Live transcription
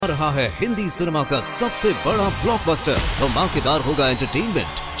रहा है हिंदी सिनेमा का सबसे बड़ा ब्लॉकबस्टर। धमाकेदार होगा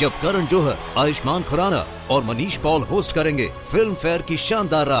एंटरटेनमेंट जब करण जौहर, आयुष्मान खुराना और मनीष पॉल होस्ट करेंगे फिल्म फेयर की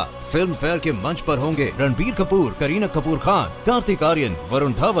शानदार रात। फिल्म फेयर के मंच पर होंगे रणबीर कपूर, करीना कपूर खान, कार्तिक आर्यन,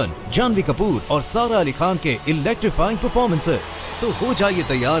 वरुण धवन, जानवी कपूर और सारा अली खान के इलेक्ट्रीफाइंग परफॉर्मेंसेस। तो हो जाइए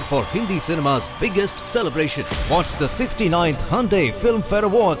तैयार for Hindi cinema's biggest celebration. Watch the 69th Hyundai Film Fair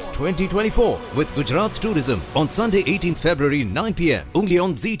Awards 2024 with Gujarat Tourism on Sunday 18th February 9 p.m. only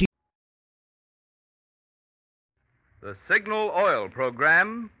on ZT. The Signal Oil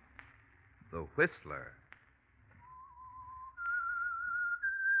Program, The Whistler.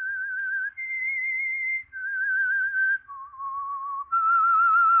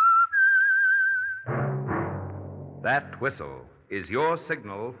 That whistle is your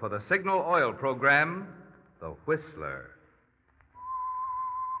signal for the Signal Oil Program, The Whistler.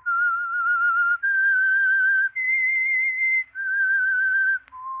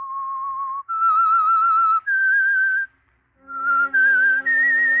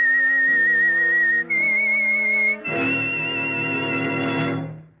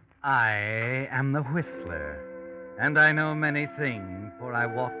 I am the Whistler, and I know many things, for I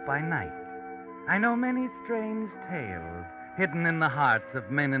walk by night. I know many strange tales hidden in the hearts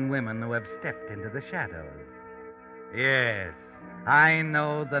of men and women who have stepped into the shadows. Yes, I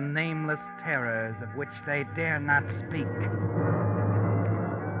know the nameless terrors of which they dare not speak.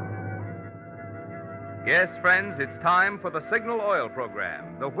 Yes, friends, it's time for the Signal Oil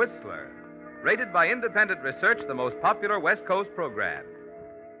Program, The Whistler. Rated by independent research, the most popular West Coast program.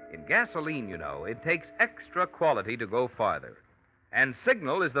 In gasoline, you know, it takes extra quality to go farther. And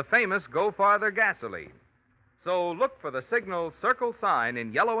Signal is the famous Go Farther gasoline. So look for the Signal circle sign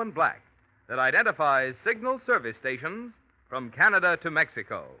in yellow and black that identifies Signal service stations from Canada to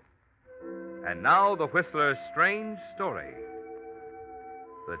Mexico. And now the Whistler's strange story.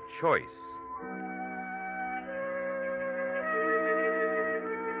 The Choice.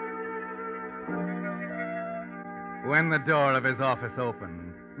 When the door of his office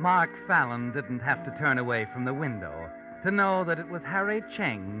opened, Mark Fallon didn't have to turn away from the window to know that it was Harry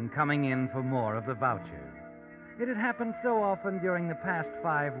Cheng coming in for more of the vouchers. It had happened so often during the past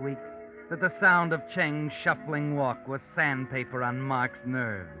 5 weeks that the sound of Cheng's shuffling walk was sandpaper on Mark's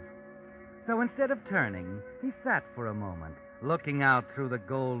nerves. So instead of turning, he sat for a moment, looking out through the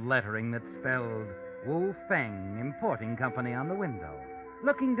gold lettering that spelled Wu Feng Importing Company on the window,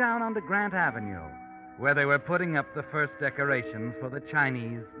 looking down onto Grant Avenue, where they were putting up the first decorations for the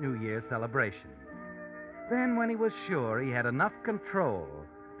Chinese New Year celebration. Then, when he was sure he had enough control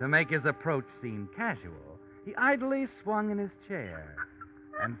to make his approach seem casual, he idly swung in his chair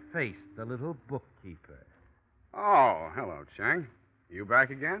and faced the little bookkeeper. Oh, hello, Chang. You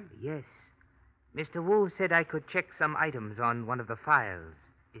back again? Yes. Mr. Wu said I could check some items on one of the files,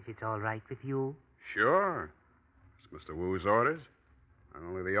 if it's all right with you. Sure. It's Mr. Wu's orders. I'm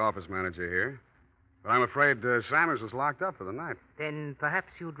only the office manager here. But I'm afraid Samuels is locked up for the night. Then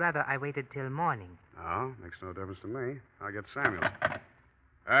perhaps you'd rather I waited till morning. Oh, makes no difference to me. I'll get Samuel.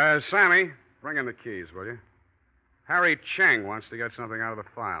 Sammy, bring in the keys, will you? Harry Cheng wants to get something out of the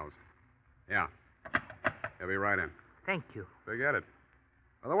files. Yeah. He'll be right in. Thank you. Forget it.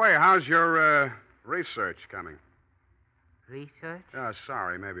 By the way, how's your research coming? Research?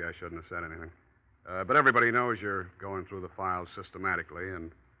 Sorry, maybe I shouldn't have said anything. But everybody knows you're going through the files systematically,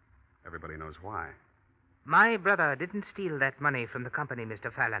 and everybody knows why. My brother didn't steal that money from the company,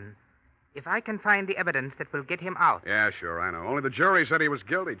 Mr. Fallon. If I can find the evidence that will get him out. Yeah, sure, I know. Only the jury said he was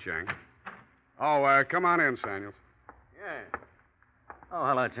guilty, Cheng. Oh, come on in, Samuels. Yeah. Oh,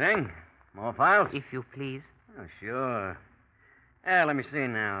 hello, Cheng. More files? If you please. Oh, sure. Let me see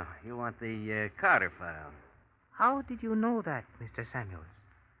now. You want the Carter file. How did you know that, Mr. Samuels?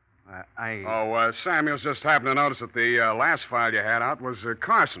 Samuels just happened to notice that the last file you had out was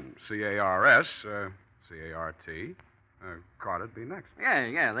Carson, C-A-R-S, C-A-R-T. Carter'd be next.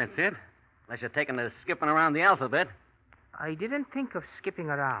 Yeah, that's it. Unless you're taking to skipping around the alphabet. I didn't think of skipping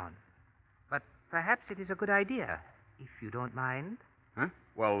around. But perhaps it is a good idea, if you don't mind. Huh?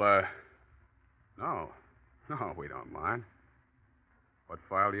 Well, no. No, we don't mind. What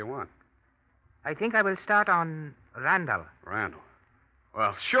file do you want? I think I will start on Randall. Randall?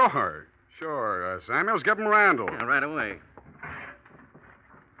 Well, sure. Samuels, give him Randall. Yeah, right away.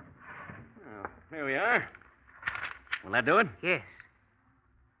 Oh, here we are. Will that do it? Yes.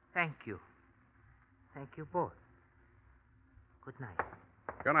 Thank you. Thank you both. Good night.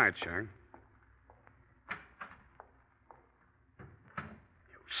 Good night, Cheng.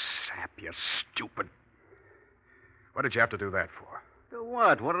 You sap, you stupid. What did you have to do that for? Do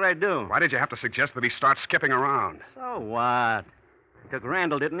what? What did I do? Why did you have to suggest that he start skipping around? So what? took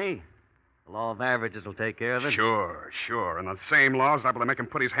Randall, didn't he? The law of averages will take care of it. Sure. And the same law's liable to make him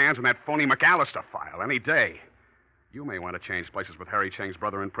put his hands in that phony McAllister file any day. You may want to change places with Harry Cheng's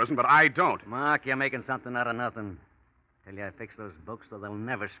brother in prison, but I don't. Mark, you're making something out of nothing. Tell you I fixed those books so they'll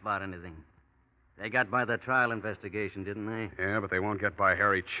never spot anything. They got by the trial investigation, didn't they? Yeah, but they won't get by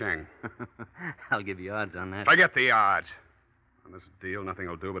Harry Cheng. I'll give you odds on that. Forget the odds. On this deal, nothing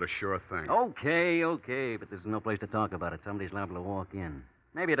will do but a sure thing. Okay, but there's no place to talk about it. Somebody's liable to walk in.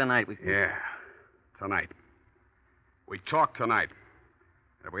 Maybe tonight we can... Yeah, tonight. We talk tonight.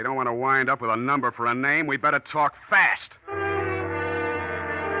 If we don't want to wind up with a number for a name, we better talk fast.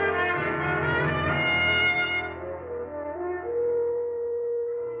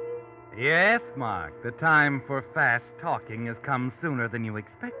 Yes, Mark, the time for fast talking has come sooner than you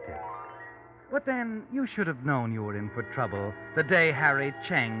expected. But then, you should have known you were in for trouble the day Harry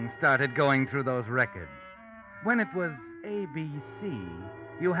Cheng started going through those records. When it was ABC,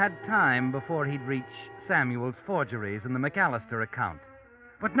 you had time before he'd reach Samuel's forgeries in the McAllister account.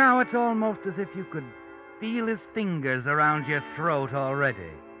 But now it's almost as if you could feel his fingers around your throat already.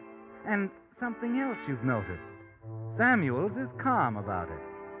 And something else you've noticed. Samuel's is calm about it.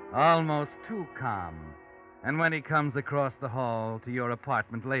 Almost too calm. And when he comes across the hall to your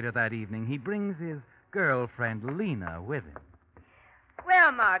apartment later that evening, he brings his girlfriend, Lena, with him.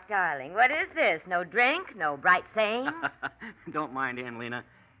 Well, Mark, darling, what is this? No drink? No bright saying? Don't mind him, Lena.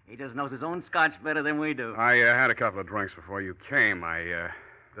 He just knows his own scotch better than we do. I had a couple of drinks before you came. I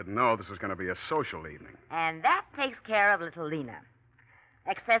didn't know this was going to be a social evening. And that takes care of little Lena.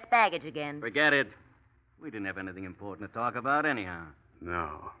 Excess baggage again. Forget it. We didn't have anything important to talk about anyhow.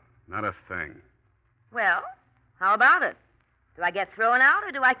 No, not a thing. Well, how about it? Do I get thrown out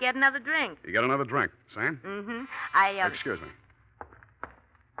or do I get another drink? You got another drink, Sam? Mm-hmm. Excuse me.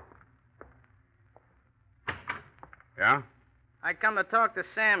 Yeah? I come to talk to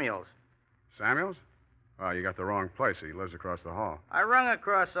Samuels. Samuels? Oh, you got the wrong place. He lives across the hall. I rung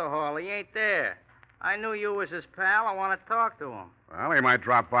across the hall. He ain't there. I knew you was his pal. I want to talk to him. Well, he might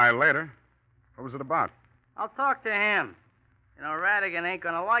drop by later. What was it about? I'll talk to him. You know, Radigan ain't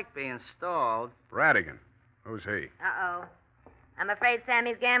going to like being stalled. Radigan? Who's he? Uh-oh. I'm afraid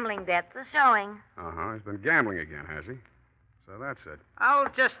Sammy's gambling debts are showing. Uh-huh. He's been gambling again, has he? So that's it. I'll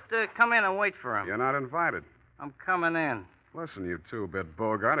just come in and wait for him. You're not invited. I'm coming in. Listen, you two-bit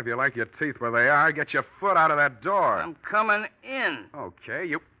Bogart, if you like your teeth where they are, get your foot out of that door. I'm coming in. Okay,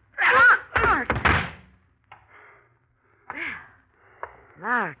 you... Mark!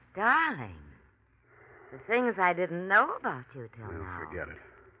 Mark, darling. The things I didn't know about you till now. Forget it.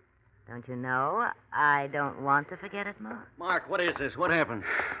 Don't you know? I don't want to forget it, Mark. Mark, what is this? What happened?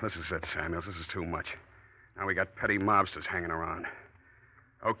 This is it, Samuels. This is too much. Now we got petty mobsters hanging around.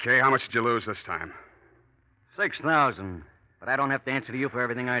 Okay, how much did you lose this time? 6,000. But I don't have to answer to you for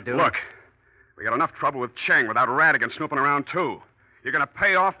everything I do. Look, we got enough trouble with Cheng without Radigan snooping around, too. You're going to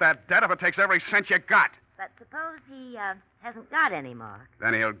pay off that debt if it takes every cent you got. But suppose he hasn't got any, Mark.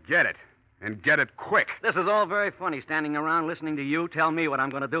 Then he'll get it. And get it quick. This is all very funny, standing around listening to you tell me what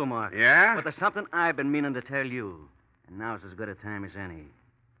I'm going to do, Mark. Yeah? But there's something I've been meaning to tell you. And now's as good a time as any.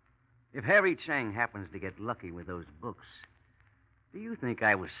 If Harry Cheng happens to get lucky with those books, do you think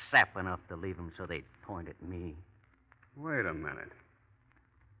I was sap enough to leave them so they'd point at me? Wait a minute.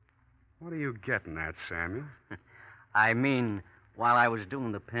 What are you getting at, Samuel? I mean, while I was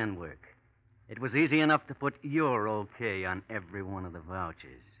doing the pen work, it was easy enough to put your okay on every one of the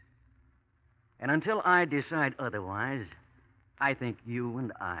vouchers. And until I decide otherwise, I think you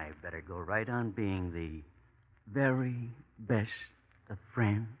and I better go right on being the very best of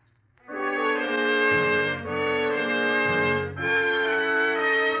friends.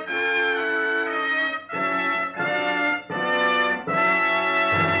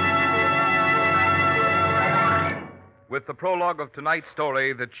 With the prologue of tonight's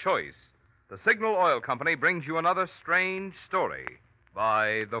story, The Choice, the Signal Oil Company brings you another strange story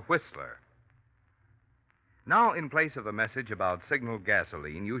by The Whistler. Now, in place of the message about Signal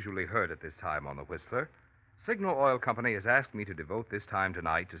gasoline usually heard at this time on the Whistler, Signal Oil Company has asked me to devote this time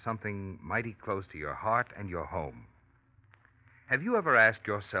tonight to something mighty close to your heart and your home. Have you ever asked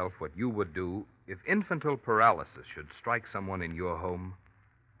yourself what you would do if infantile paralysis should strike someone in your home?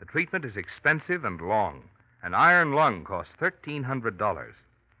 The treatment is expensive and long. An iron lung costs $1,300.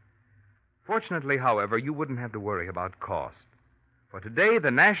 Fortunately, however, you wouldn't have to worry about cost. For today,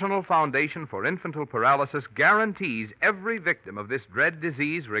 the National Foundation for Infantile Paralysis guarantees every victim of this dread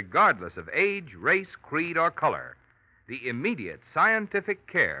disease, regardless of age, race, creed, or color, the immediate scientific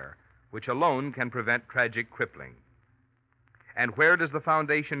care which alone can prevent tragic crippling. And where does the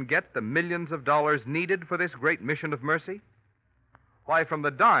foundation get the millions of dollars needed for this great mission of mercy? Why, from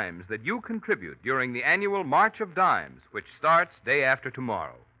the dimes that you contribute during the annual March of Dimes, which starts day after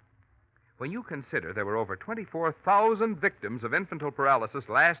tomorrow. When you consider there were over 24,000 victims of infantile paralysis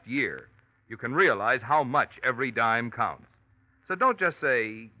last year, you can realize how much every dime counts. So don't just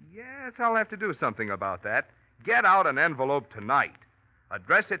say, yes, I'll have to do something about that. Get out an envelope tonight.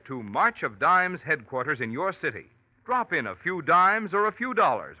 Address it to March of Dimes headquarters in your city. Drop in a few dimes or a few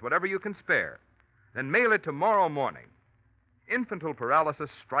dollars, whatever you can spare. Then mail it tomorrow morning. Infantile paralysis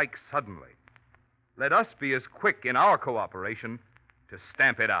strikes suddenly. Let us be as quick in our cooperation to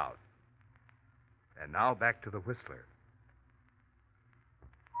stamp it out. And now back to the Whistler.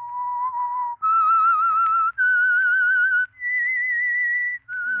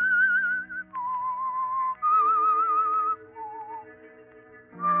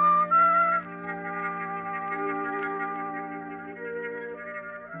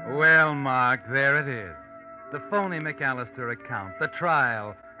 Well, Mark, there it is. The phony McAllister account, the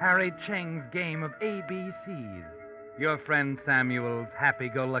trial, Harry Cheng's game of ABCs, your friend Samuel's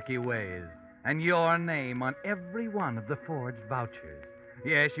happy-go-lucky ways, and your name on every one of the forged vouchers.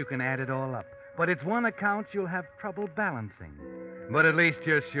 Yes, you can add it all up, but it's one account you'll have trouble balancing. But at least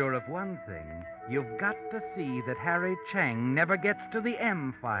you're sure of one thing. You've got to see that Harry Cheng never gets to the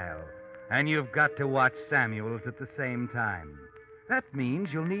M file, and you've got to watch Samuel's at the same time. That means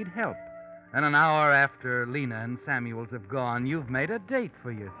you'll need help. And an hour after Lena and Samuels have gone, you've made a date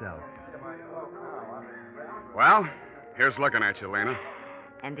for yourself. Well, here's looking at you, Lena.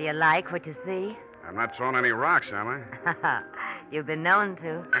 And do you like what you see? I'm not throwing any rocks, am I? You've been known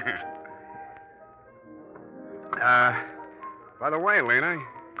to. By the way, Lena,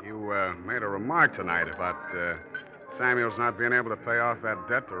 you made a remark tonight about Samuel's not being able to pay off that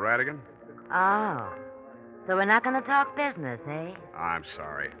debt to Radigan. Oh. So we're not going to talk business, eh? I'm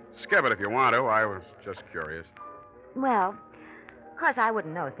sorry. Skip it if you want to. I was just curious. Well, of course, I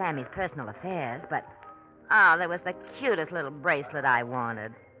wouldn't know Sammy's personal affairs, but, there was the cutest little bracelet I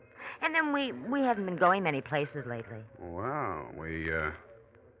wanted. And then we haven't been going many places lately. Well, we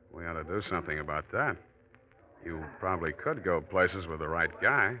ought to do something about that. You probably could go places with the right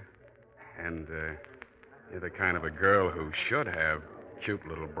guy. And you're the kind of a girl who should have cute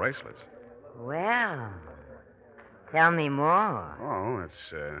little bracelets. Well, tell me more. Oh,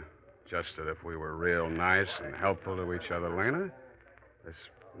 it's just that if we were real nice and helpful to each other, Lena, this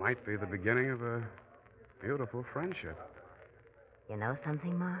might be the beginning of a beautiful friendship. You know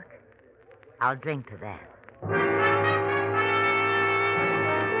something, Mark? I'll drink to that.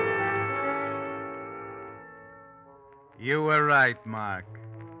 You were right, Mark.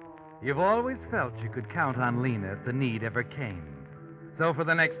 You've always felt you could count on Lena if the need ever came. So for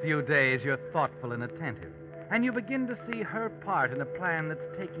the next few days, you're thoughtful and attentive, and you begin to see her part in a plan that's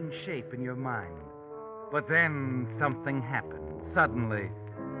taking shape in your mind. But then something happens, suddenly,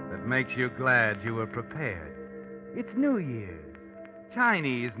 that makes you glad you were prepared. It's New Year's.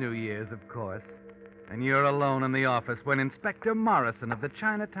 Chinese New Year's, of course. And you're alone in the office when Inspector Morrison of the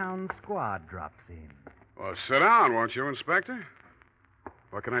Chinatown Squad drops in. Well, sit down, won't you, Inspector?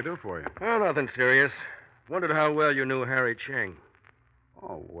 What can I do for you? Oh, nothing serious. Wondered how well you knew Harry Cheng.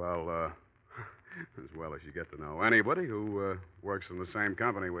 Oh, well, as well as you get to know anybody who works in the same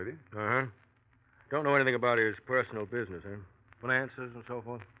company with you. Uh-huh. Don't know anything about his personal business, huh? Finances and so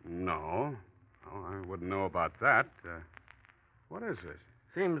forth? No. Oh, I wouldn't know about that. What is this?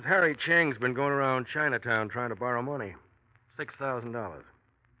 Seems Harry Cheng's been going around Chinatown trying to borrow money. $6,000.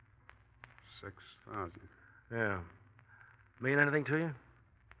 6,000. Yeah. Mean anything to you?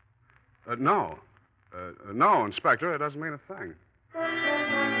 No. No, Inspector. It doesn't mean a thing.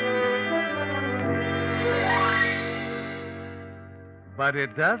 But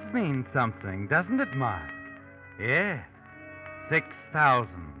it does mean something, doesn't it, Mark? Yes. 6,000.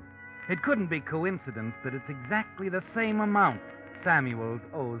 It couldn't be coincidence that it's exactly the same amount Samuels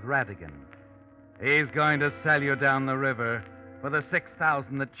owes Radigan. He's going to sell you down the river for the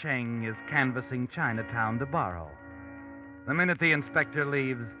 6,000 that Cheng is canvassing Chinatown to borrow. The minute the inspector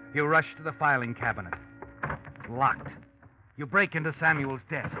leaves, you rush to the filing cabinet. It's locked. You break into Samuel's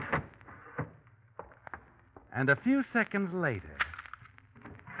desk. And a few seconds later...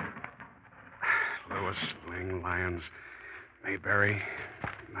 Lewis, Bling, Lyons, Mayberry,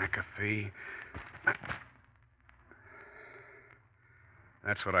 McAfee.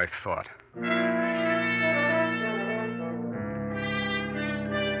 That's what I thought.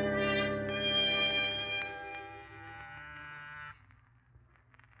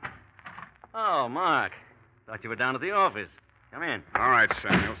 Oh, Mark. Thought you were down at the office. Come in. All right,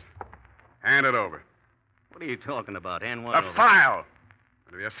 Samuels. Hand it over. What are you talking about? Hand what The over? file.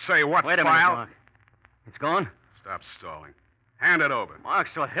 If you say what Wait a file... minute, Mark. It's gone? Stop stalling. Hand it over. Mark,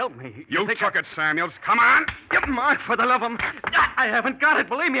 so help me. You think took it, Samuels. Come on. Mark, for the love of... I haven't got it.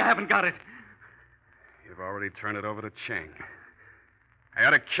 Believe me, I haven't got it. You've already turned it over to Cheng. I ought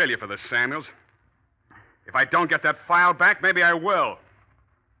to kill you for this, Samuels. If I don't get that file back, maybe I will.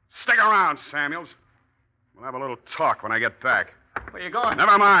 Stick around, Samuels. We'll have a little talk when I get back. Where you going?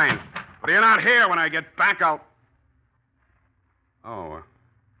 Never mind. But if you're not here when I get back, I'll... Oh,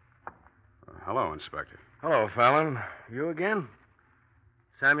 hello, Inspector. Hello, Fallon. You again?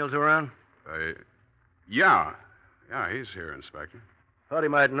 Samuel's around? Yeah. Yeah, he's here, Inspector. Thought he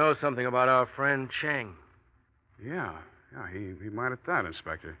might know something about our friend Cheng. Yeah, he might at that,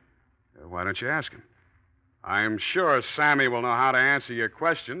 Inspector. Why don't you ask him? I'm sure Sammy will know how to answer your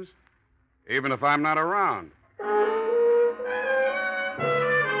questions, even if I'm not around.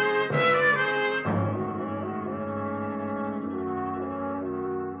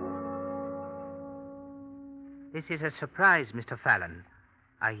 This is a surprise, Mr. Fallon.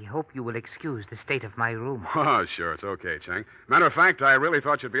 I hope you will excuse the state of my room. Oh, sure, it's okay, Cheng. Matter of fact, I really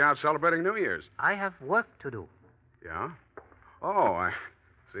thought you'd be out celebrating New Year's. I have work to do. Yeah? Oh, I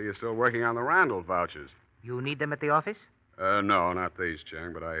see you're still working on the Randall vouchers. You need them at the office? No, not these,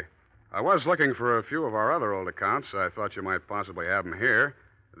 Cheng, but I was looking for a few of our other old accounts. I thought you might possibly have them here.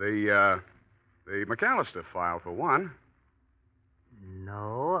 The McAllister file, for one.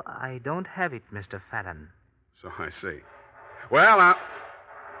 No, I don't have it, Mr. Fallon. So I see. Well,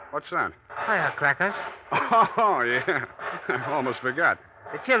 what's that? Firecrackers. Oh, yeah. I almost forgot.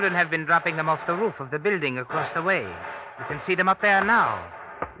 The children have been dropping them off the roof of the building across the way. You can see them up there now.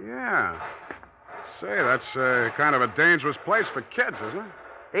 Yeah. Say, that's kind of a dangerous place for kids, isn't it?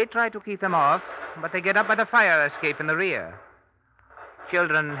 They try to keep them off, but they get up by the fire escape in the rear.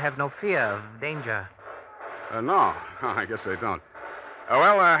 Children have no fear of danger. No, I guess they don't.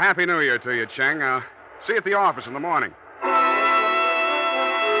 Well, Happy New Year to you, Cheng. See you at the office in the morning.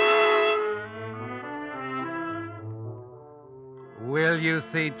 Will you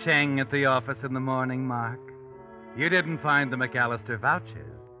see Cheng at the office in the morning, Mark? You didn't find the McAllister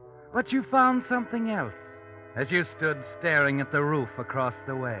vouchers, but you found something else as you stood staring at the roof across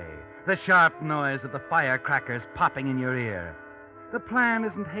the way, the sharp noise of the firecrackers popping in your ear. The plan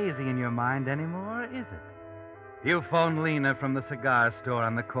isn't hazy in your mind anymore, is it? You phone Lena from the cigar store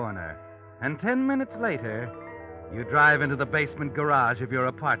on the corner, and 10 minutes later, you drive into the basement garage of your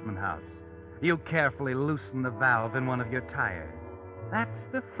apartment house. You carefully loosen the valve in one of your tires. That's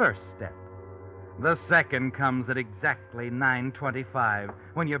the first step. The second comes at exactly 9:25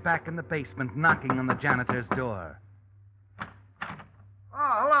 when you're back in the basement knocking on the janitor's door.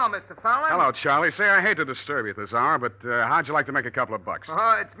 Oh, hello, Mr. Fallon. Hello, Charlie. Say, I hate to disturb you at this hour, but how'd you like to make a couple of bucks?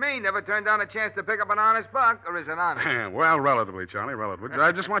 Oh, it's me. Never turned down a chance to pick up an honest buck, or is it honest? Well, relatively, Charlie, relatively.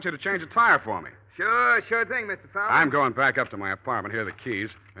 I just want you to change a tire for me. Sure thing, Mr. Fallon. I'm going back up to my apartment. Here are the keys.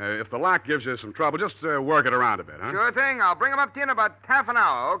 If the lock gives you some trouble, just work it around a bit, huh? Sure thing. I'll bring them up to you in about half an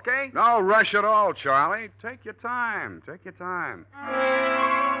hour, okay? No rush at all, Charlie. Take your time. Take your time.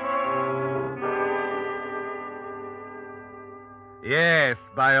 Yes,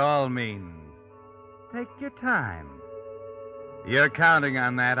 by all means. Take your time. You're counting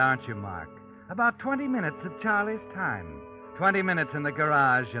on that, aren't you, Mark? About 20 minutes of Charlie's time. 20 minutes in the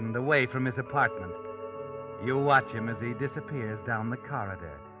garage and away from his apartment. You watch him as he disappears down the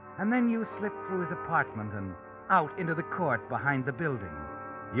corridor. And then you slip through his apartment and out into the court behind the building.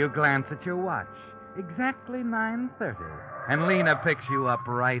 You glance at your watch. Exactly 9:30. And Lena picks you up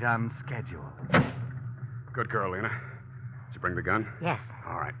right on schedule. Good girl, Lena. Did you bring the gun? Yes.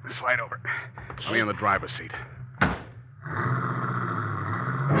 All right. Slide over. Let me in the driver's seat.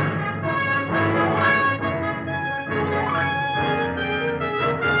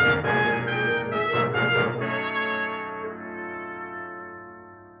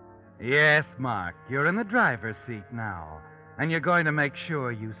 Yes, Mark, you're in the driver's seat now, and you're going to make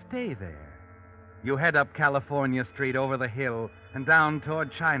sure you stay there. You head up California Street over the hill and down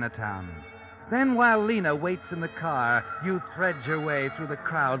toward Chinatown. Then, while Lena waits in the car, you thread your way through the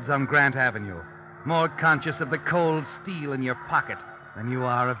crowds on Grant Avenue, more conscious of the cold steel in your pocket than you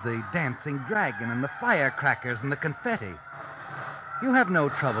are of the dancing dragon and the firecrackers and the confetti. You have no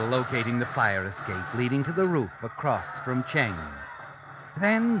trouble locating the fire escape leading to the roof across from Cheng's.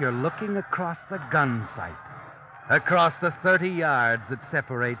 Then you're looking across the gun sight, across the 30 yards that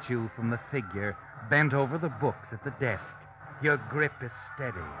separate you from the figure bent over the books at the desk. Your grip is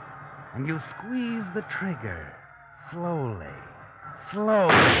steady, and you squeeze the trigger slowly.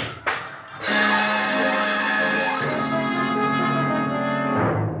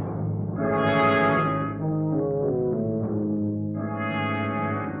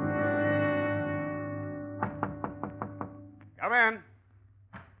 Come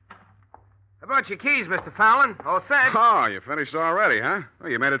brought your keys, Mr. Fallon. All set. Oh, you finished already, huh? Well,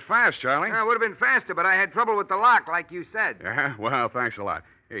 you made it fast, Charlie. It would have been faster, but I had trouble with the lock, like you said. Yeah? Well, thanks a lot.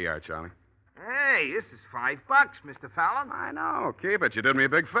 Here you are, Charlie. Hey, this is $5, Mr. Fallon. I know. Keep it. You did me a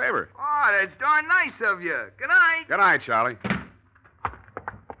big favor. Oh, that's darn nice of you. Good night. Good night, Charlie.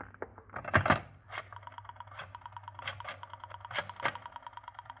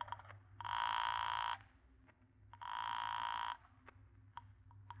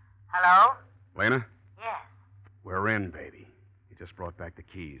 Hello? Lena? Yes. We're in, baby. He just brought back the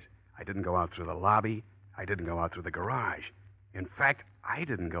keys. I didn't go out through the lobby. I didn't go out through the garage. In fact, I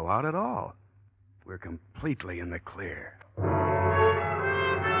didn't go out at all. We're completely in the clear.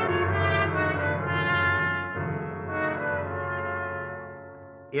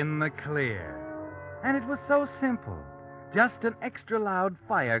 In the clear. And it was so simple. Just an extra loud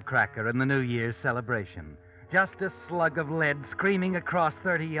firecracker in the New Year's celebration. Just a slug of lead screaming across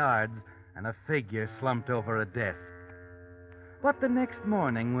 30 yards and a figure slumped over a desk. But the next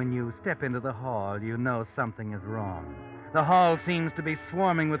morning, when you step into the hall, you know something is wrong. The hall seems to be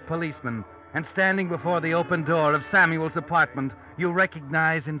swarming with policemen, and standing before the open door of Samuel's apartment, you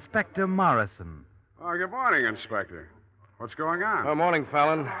recognize Inspector Morrison. Oh, good morning, Inspector. What's going on? Oh, morning,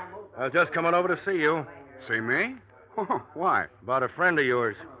 Fallon. I was just coming over to see you. See me? Why? About a friend of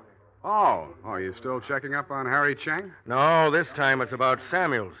yours. Oh, you still checking up on Harry Cheng? No, this time it's about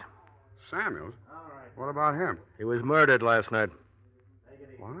Samuels. Samuels? What about him? He was murdered last night.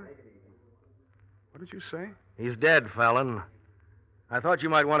 What? What did you say? He's dead, Fallon. I thought you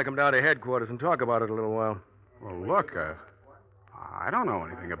might want to come down to headquarters and talk about it a little while. Well, look, I don't know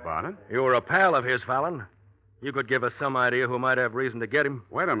anything about it. You were a pal of his, Fallon. You could give us some idea who might have reason to get him.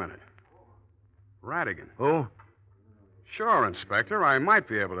 Wait a minute. Radigan. Who? Sure, Inspector. I might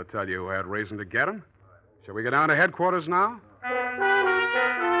be able to tell you who had reason to get him. Shall we go down to headquarters now?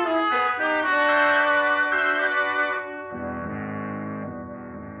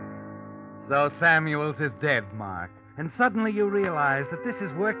 So Samuels is dead, Mark. And suddenly you realize that this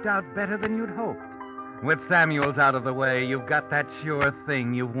has worked out better than you'd hoped. With Samuels out of the way, you've got that sure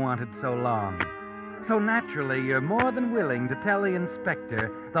thing you've wanted so long. So naturally, you're more than willing to tell the inspector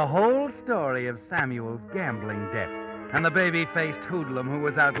the whole story of Samuel's gambling debt and the baby-faced hoodlum who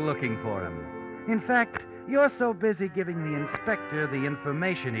was out looking for him. In fact, you're so busy giving the inspector the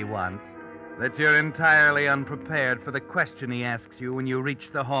information he wants that you're entirely unprepared for the question he asks you when you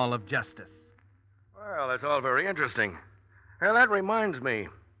reach the Hall of Justice. Well, that's all very interesting. Well, that reminds me.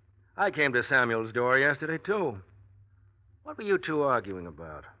 I came to Samuel's door yesterday, too. What were you two arguing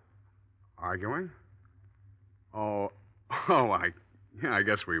about? Arguing? I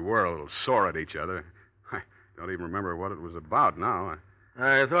guess we were a little sore at each other. I don't even remember what it was about now.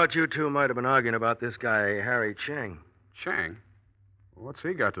 I thought you two might have been arguing about this guy, Harry Cheng. Cheng? What's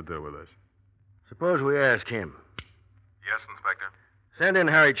he got to do with this? Suppose we ask him. Yes, Inspector. Send in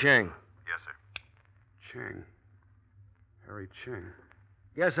Harry Cheng. Yes, sir. Cheng. Harry Cheng.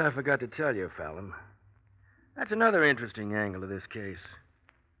 Guess I forgot to tell you, Fallon. That's another interesting angle of this case.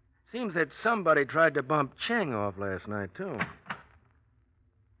 Seems that somebody tried to bump Cheng off last night, too.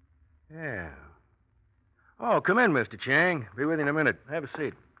 Yeah. Oh, come in, Mr. Cheng. Be with you in a minute. Have a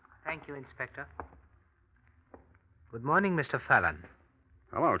seat. Thank you, Inspector. Good morning, Mr. Fallon.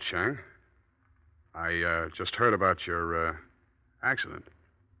 Hello, Cheng. I just heard about your accident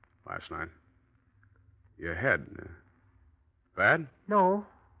last night. Your head. Bad? No,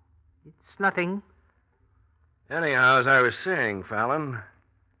 it's nothing. Anyhow, as I was saying, Fallon,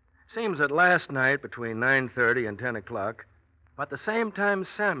 seems that last night between 9:30 and 10 o'clock, about the same time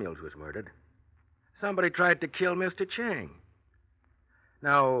Samuels was murdered, somebody tried to kill Mr. Cheng.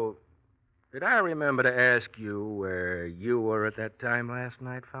 Now, did I remember to ask you where you were at that time last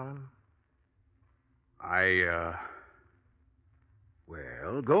night, Fallon?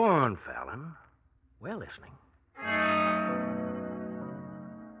 Well, go on, Fallon. We're listening.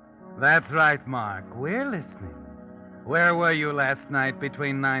 That's right, Mark. We're listening. Where were you last night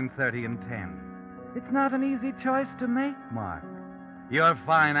between 9:30 and 10? It's not an easy choice to make, Mark. Your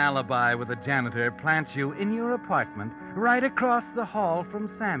fine alibi with the janitor plants you in your apartment right across the hall from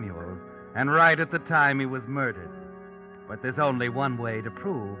Samuel's and right at the time he was murdered. But there's only one way to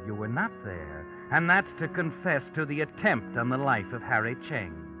prove you were not there, and that's to confess to the attempt on the life of Harry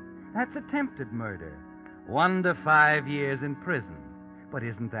Cheng. That's attempted murder. 1 to 5 years in prison. But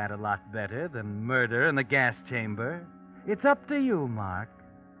isn't that a lot better than murder in the gas chamber? It's up to you, Mark.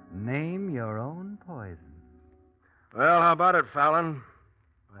 Name your own poison. Well, how about it, Fallon?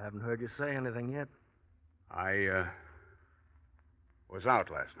 I haven't heard you say anything yet. I was out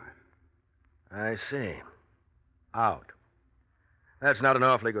last night. I see. Out. That's not an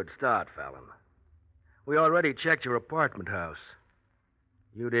awfully good start, Fallon. We already checked your apartment house.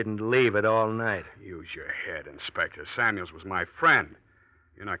 You didn't leave it all night. Use your head, Inspector. Samuels was my friend.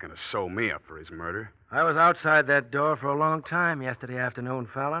 You're not going to sew me up for his murder. I was outside that door for a long time yesterday afternoon,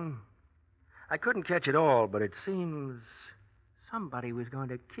 Fallon. I couldn't catch it all, but it seems somebody was going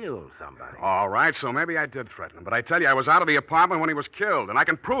to kill somebody. All right, so maybe I did threaten him. But I tell you, I was out of the apartment when he was killed, and I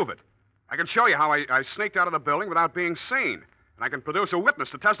can prove it. I can show you how I sneaked out of the building without being seen. And I can produce a witness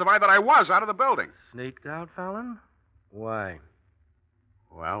to testify that I was out of the building. Sneaked out, Fallon? Why?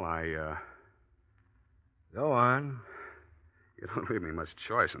 Well, Go on. You don't leave me much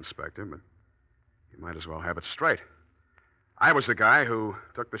choice, Inspector, but you might as well have it straight. I was the guy who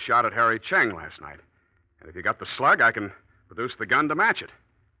took the shot at Harry Cheng last night. And if you got the slug, I can produce the gun to match it.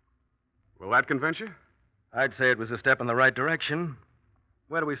 Will that convince you? I'd say it was a step in the right direction.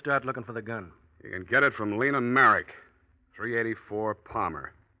 Where do we start looking for the gun? You can get it from Lena Merrick, 384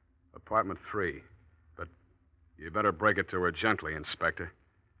 Palmer, apartment 3. But you better break it to her gently, Inspector.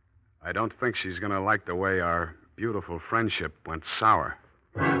 I don't think she's going to like the way our beautiful friendship went sour.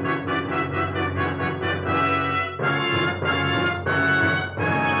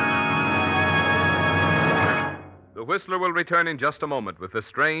 The Whistler will return in just a moment with the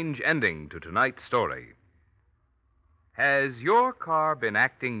strange ending to tonight's story. Has your car been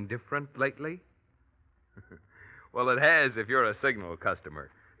acting different lately? Well, it has if you're a Signal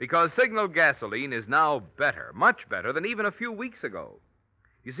customer, because Signal gasoline is now better, much better than even a few weeks ago.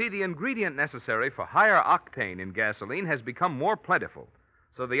 You see, the ingredient necessary for higher octane in gasoline has become more plentiful,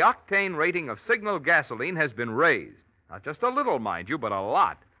 so the octane rating of Signal gasoline has been raised. Not just a little, mind you, but a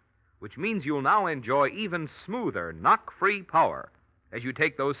lot, which means you'll now enjoy even smoother, knock-free power as you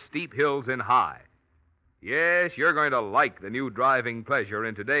take those steep hills in high. Yes, you're going to like the new driving pleasure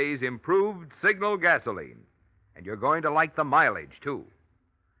in today's improved Signal gasoline. And you're going to like the mileage, too.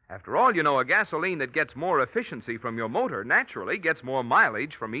 After all, you know, a gasoline that gets more efficiency from your motor naturally gets more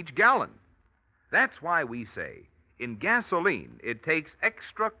mileage from each gallon. That's why we say, in gasoline, it takes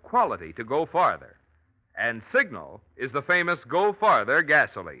extra quality to go farther. And Signal is the famous Go Farther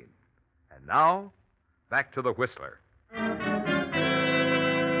gasoline. And now, back to the Whistler.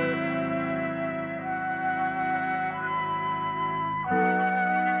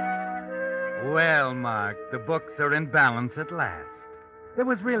 Well, Mark, the books are in balance at last. There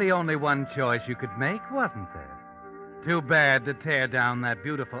was really only one choice you could make, wasn't there? Too bad to tear down that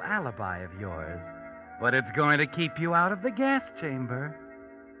beautiful alibi of yours, but it's going to keep you out of the gas chamber.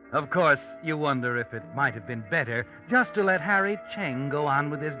 Of course, you wonder if it might have been better just to let Harry Cheng go on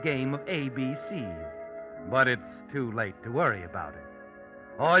with his game of ABCs. But it's too late to worry about it.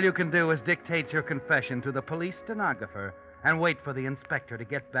 All you can do is dictate your confession to the police stenographer and wait for the inspector to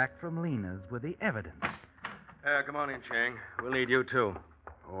get back from Lena's with the evidence. Come on in, Chang. We'll need you, too.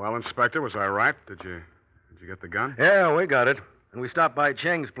 Well, Inspector, was I right? Did you get the gun? Yeah, we got it. And we stopped by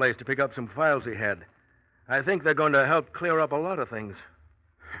Chang's place to pick up some files he had. I think they're going to help clear up a lot of things.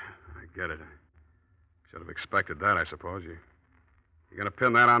 I get it. I should have expected that, I suppose. You going to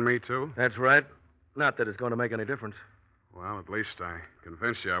pin that on me, too? That's right. Not that it's going to make any difference. Well, at least I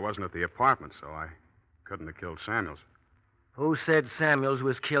convinced you I wasn't at the apartment, so I couldn't have killed Samuels. Who said Samuels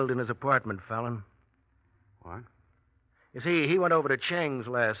was killed in his apartment, Fallon? What? You see, he went over to Chang's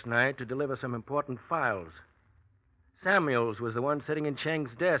last night to deliver some important files. Samuels was the one sitting in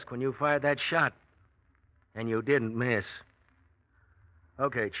Chang's desk when you fired that shot. And you didn't miss.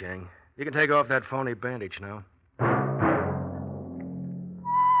 Okay, Chang. You can take off that phony bandage now.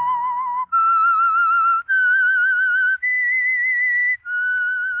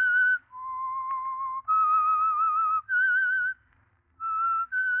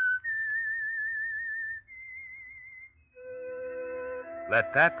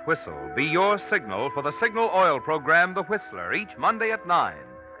 Let that whistle be your signal for the Signal Oil program, The Whistler, each Monday at 9.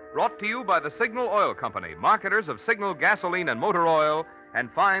 Brought to you by the Signal Oil Company, marketers of Signal gasoline and motor oil and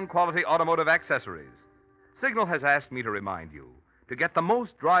fine quality automotive accessories. Signal has asked me to remind you, to get the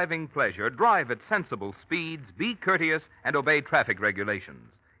most driving pleasure, drive at sensible speeds, be courteous, and obey traffic regulations.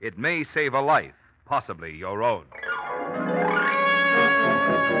 It may save a life, possibly your own.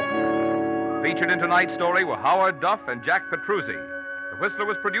 Featured in tonight's story were Howard Duff and Jack Petruzzi. The Whistler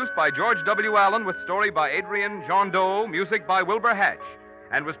was produced by George W. Allen with story by Adrian John Doe, music by Wilbur Hatch,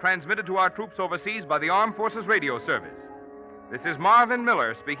 and was transmitted to our troops overseas by the Armed Forces Radio Service. This is Marvin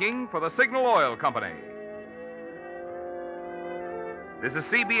Miller speaking for the Signal Oil Company. This is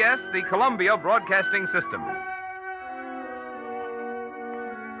CBS, the Columbia Broadcasting System.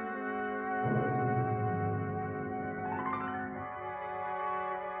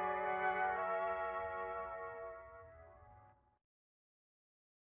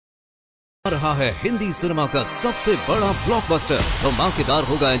 रहा है Hindi cinema का सबसे बड़ा blockbuster. धमाकेदार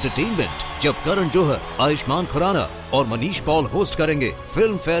होगा entertainment जब करण जौहर, आयुष्मान खुराना और Manish Paul host करेंगे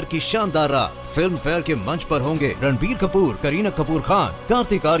फिल्म फेयर की शानदार रात। फिल्म फेयर के मंच पर होंगे रणबीर कपूर, करीना कपूर खान,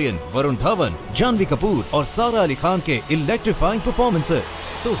 कार्तिक आर्यन, वरुण धवन, जानवी कपूर और सारा अली खान के इलेक्ट्रीफाइंग परफॉर्मेंसेस।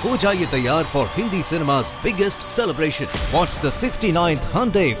 तो हो जाइए तैयार for Hindi cinema's biggest celebration. Watch the 69th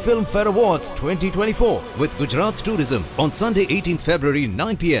Hyundai Film Fair Awards 2024 with Gujarat Tourism on Sunday 18th February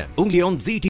 9 p.m. only on ZT.